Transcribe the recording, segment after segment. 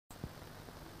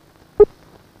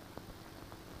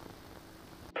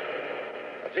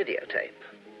videotape.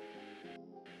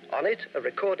 On it, a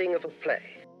recording of a play.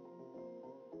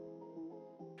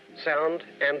 Sound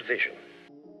and vision.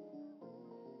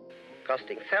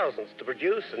 Costing thousands to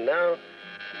produce, and now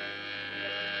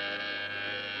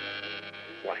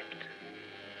wiped.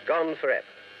 Gone forever.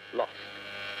 Lost.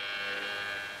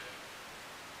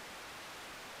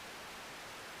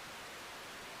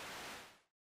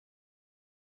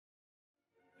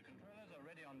 The controllers are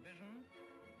ready on vision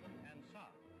and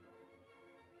sound.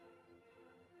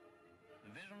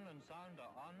 The vision and sound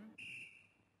are on.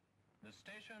 The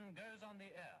station goes on the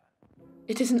air.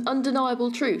 It is an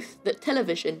undeniable truth that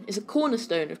television is a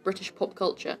cornerstone of British pop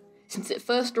culture. Since it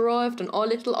first arrived on our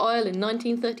little isle in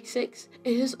 1936,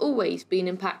 it has always been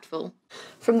impactful.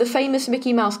 From the famous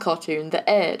Mickey Mouse cartoon that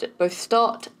aired at both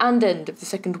start and end of the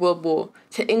Second World War,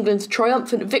 to England's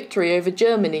triumphant victory over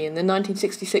Germany in the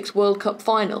 1966 World Cup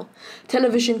final,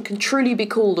 television can truly be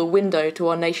called a window to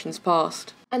our nation's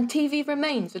past. And TV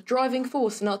remains a driving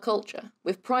force in our culture,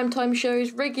 with primetime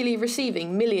shows regularly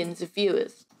receiving millions of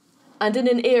viewers. And in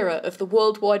an era of the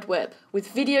World Wide Web,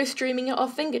 with video streaming at our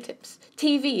fingertips,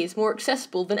 TV is more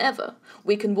accessible than ever.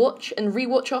 We can watch and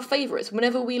rewatch our favourites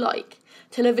whenever we like.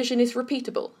 Television is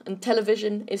repeatable, and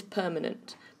television is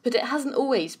permanent. But it hasn't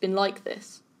always been like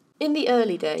this. In the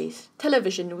early days,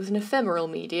 television was an ephemeral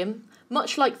medium.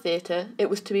 Much like theatre, it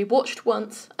was to be watched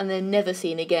once and then never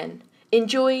seen again.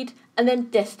 Enjoyed, and then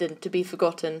destined to be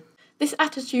forgotten. This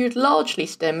attitude largely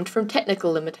stemmed from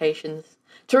technical limitations.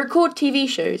 To record TV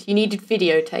shows, you needed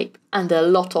videotape, and a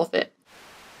lot of it.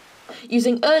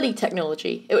 Using early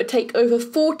technology, it would take over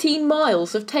 14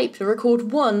 miles of tape to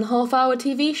record one half-hour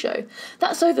TV show.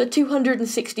 That's over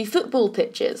 260 football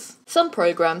pitches. Some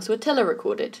programmes were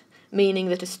telerecorded, meaning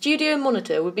that a studio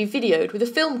monitor would be videoed with a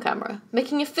film camera,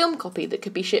 making a film copy that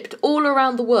could be shipped all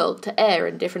around the world to air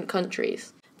in different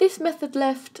countries. This method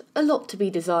left a lot to be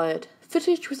desired.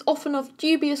 Footage was often of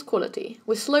dubious quality,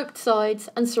 with sloped sides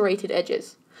and serrated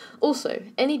edges. Also,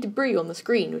 any debris on the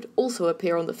screen would also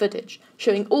appear on the footage,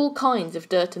 showing all kinds of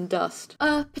dirt and dust.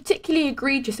 A particularly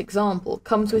egregious example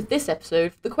comes with this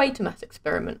episode of the Quatermass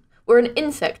experiment, where an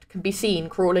insect can be seen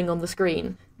crawling on the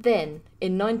screen. Then,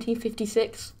 in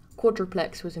 1956,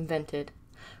 quadruplex was invented.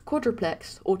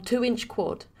 Quadruplex, or 2-inch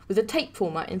quad, was a tape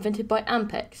format invented by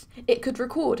Ampex. It could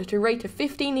record at a rate of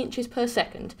 15 inches per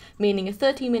second, meaning a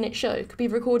 30-minute show could be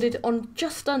recorded on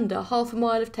just under half a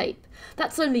mile of tape.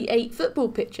 That's only 8 football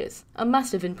pitches, a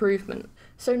massive improvement.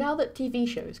 So now that TV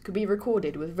shows could be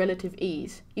recorded with relative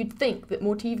ease, you'd think that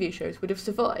more TV shows would have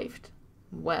survived.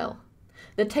 Well,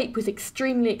 the tape was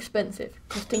extremely expensive,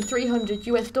 costing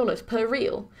 $300 per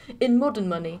reel. In modern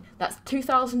money, that's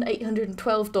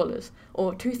 $2,812,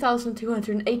 or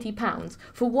 £2,280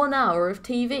 for 1 hour of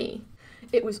TV.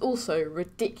 It was also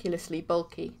ridiculously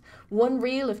bulky. One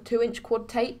reel of 2-inch quad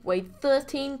tape weighed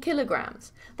 13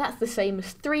 kilograms. That's the same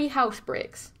as 3 house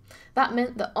bricks. That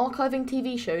meant that archiving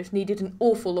TV shows needed an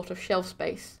awful lot of shelf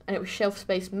space, and it was shelf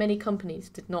space many companies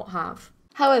did not have.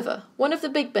 However, one of the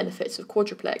big benefits of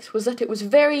Quadruplex was that it was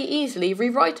very easily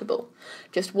rewritable.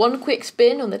 Just one quick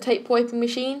spin on the tape wiping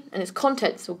machine and its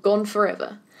contents were gone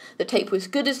forever. The tape was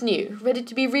good as new, ready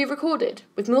to be re-recorded,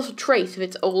 with not a trace of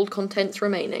its old contents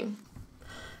remaining.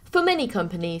 For many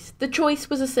companies, the choice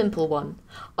was a simple one.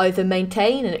 Either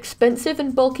maintain an expensive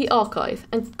and bulky archive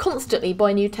and constantly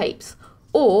buy new tapes,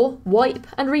 or wipe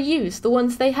and reuse the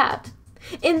ones they had.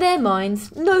 In their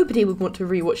minds, nobody would want to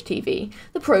rewatch TV.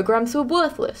 The programmes were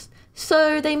worthless,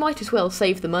 so they might as well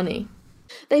save the money.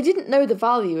 They didn't know the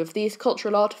value of these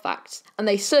cultural artefacts, and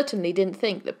they certainly didn't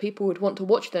think that people would want to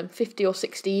watch them 50 or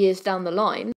 60 years down the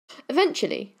line.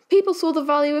 Eventually, people saw the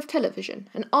value of television,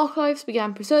 and archives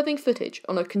began preserving footage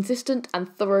on a consistent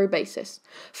and thorough basis.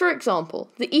 For example,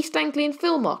 the East Anglian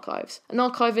Film Archives, an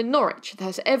archive in Norwich that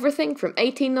has everything from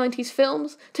 1890s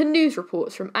films to news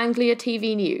reports from Anglia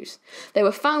TV News. They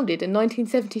were founded in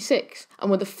 1976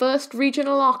 and were the first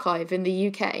regional archive in the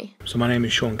UK. So my name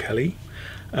is Sean Kelly.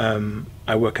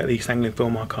 I work at the East Anglian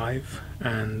Film Archive,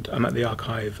 and I'm at the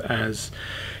archive as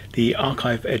the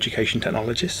archive education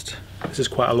technologist. This is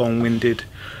quite a long-winded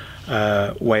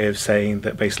way of saying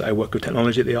that basically I work with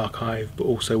technology at the archive, but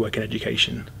also work in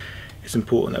education. It's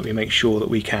important that we make sure that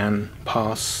we can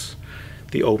pass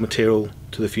the old material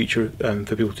to the future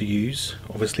for people to use,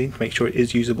 obviously, to make sure it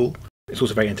is usable. It's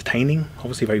also very entertaining,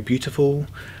 obviously very beautiful.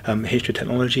 History of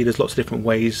technology, there's lots of different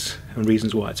ways and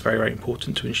reasons why it's very, very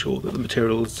important to ensure that the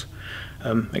material is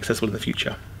accessible in the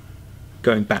future.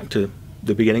 Going back to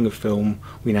the beginning of film,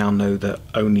 we now know that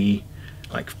only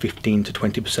like 15 to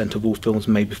 20% of all films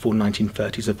made before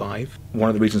 1930 survive. One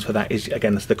of the reasons for that is,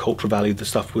 again, that's the cultural value. The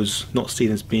stuff was not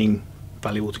seen as being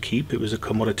valuable to keep. It was a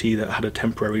commodity that had a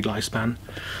temporary lifespan,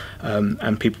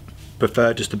 and people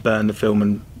preferred just to burn the film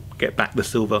and get back the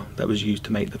silver that was used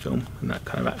to make the film, and that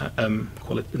kind of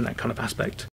quality, in that kind of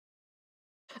aspect.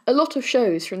 A lot of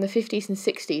shows from the 50s and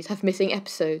 60s have missing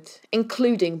episodes,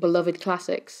 including beloved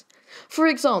classics. For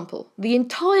example, the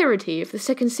entirety of the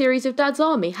second series of Dad's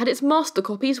Army had its master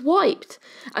copies wiped,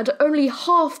 and only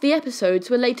half the episodes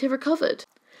were later recovered.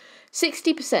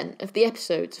 60% of the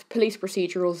episodes of Police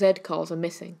Procedural Z Cars are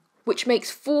missing, which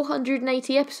makes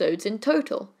 480 episodes in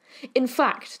total. In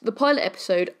fact, the pilot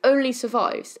episode only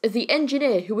survives as the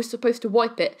engineer who was supposed to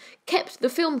wipe it kept the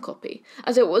film copy,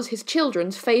 as it was his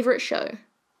children's favourite show.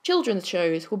 Children's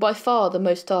shows were by far the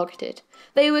most targeted.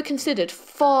 They were considered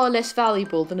far less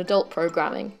valuable than adult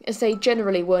programming, as they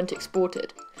generally weren't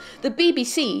exported. The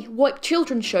BBC wiped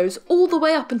children's shows all the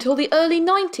way up until the early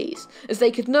 90s, as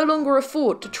they could no longer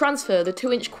afford to transfer the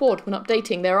 2-inch quad when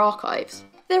updating their archives.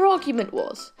 Their argument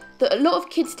was that a lot of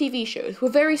kids' TV shows were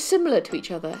very similar to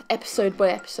each other, episode by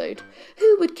episode.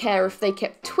 Who would care if they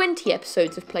kept 20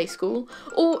 episodes of Play School,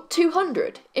 or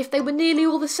 200, if they were nearly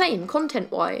all the same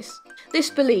content-wise? This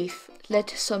belief led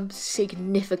to some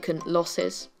significant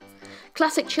losses.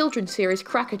 Classic children's series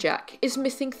Crackerjack is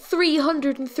missing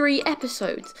 303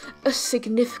 episodes, a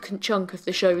significant chunk of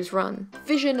the show's run.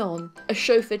 Vision On, a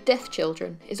show for deaf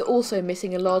children, is also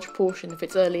missing a large portion of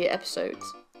its earlier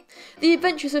episodes. The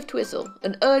Adventures of Twizzle,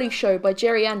 an early show by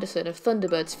Jerry Anderson of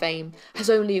Thunderbirds fame, has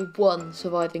only one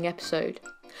surviving episode.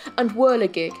 And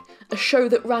Whirligig, a show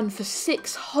that ran for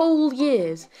 6 whole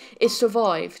years, is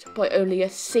survived by only a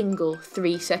single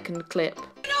 3-second clip.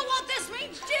 You know what this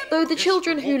means, Jim? Though the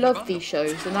children who loved these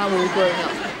shows are now all grown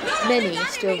up, many are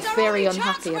still very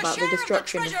unhappy about the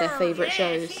destruction of their favourite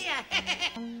shows.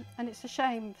 And it's a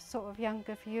shame for sort of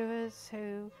younger viewers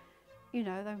who, you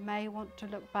know, they may want to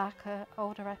look back at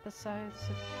older episodes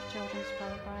of children's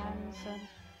programmes,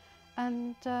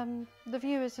 and the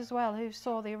viewers as well who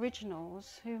saw the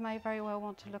originals, who may very well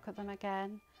want to look at them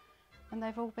again, and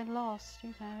they've all been lost,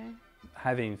 you know.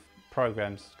 Having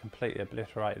programmes completely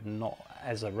obliterated, not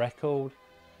as a record,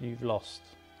 you've lost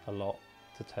a lot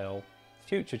to tell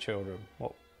future children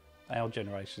what our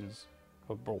generations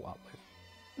were brought up with.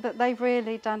 But they've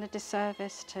really done a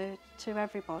disservice to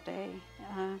everybody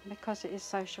because it is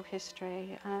social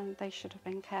history and they should have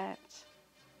been kept.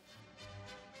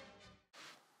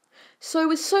 So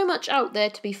with so much out there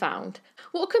to be found,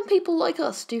 what can people like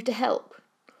us do to help?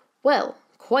 Well,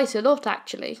 quite a lot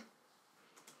actually.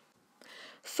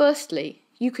 Firstly,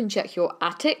 you can check your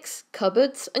attics,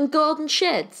 cupboards and garden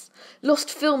sheds. Lost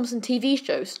films and TV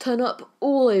shows turn up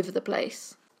all over the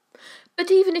place. But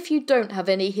even if you don't have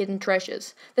any hidden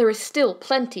treasures, there is still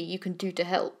plenty you can do to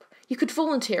help. You could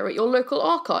volunteer at your local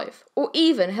archive, or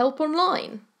even help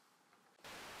online.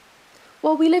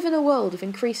 While we live in a world of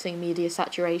increasing media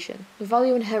saturation, the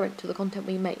value inherent to the content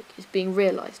we make is being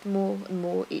realised more and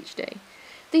more each day.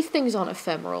 These things aren't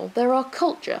ephemeral, they're our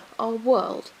culture, our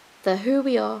world. They're who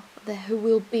we are, they're who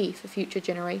we'll be for future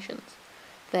generations.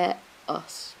 They're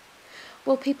us.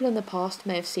 While people in the past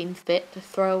may have seen fit to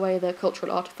throw away their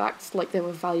cultural artefacts like they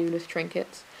were valueless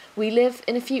trinkets, we live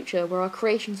in a future where our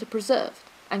creations are preserved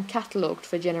and catalogued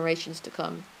for generations to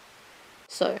come.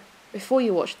 So, before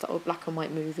you watch that old black and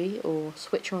white movie or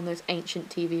switch on those ancient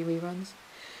TV reruns,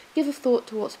 give a thought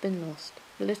to what's been lost,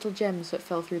 the little gems that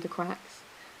fell through the cracks,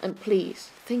 and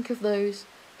please think of those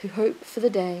who hope for the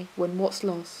day when what's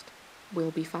lost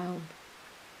will be found.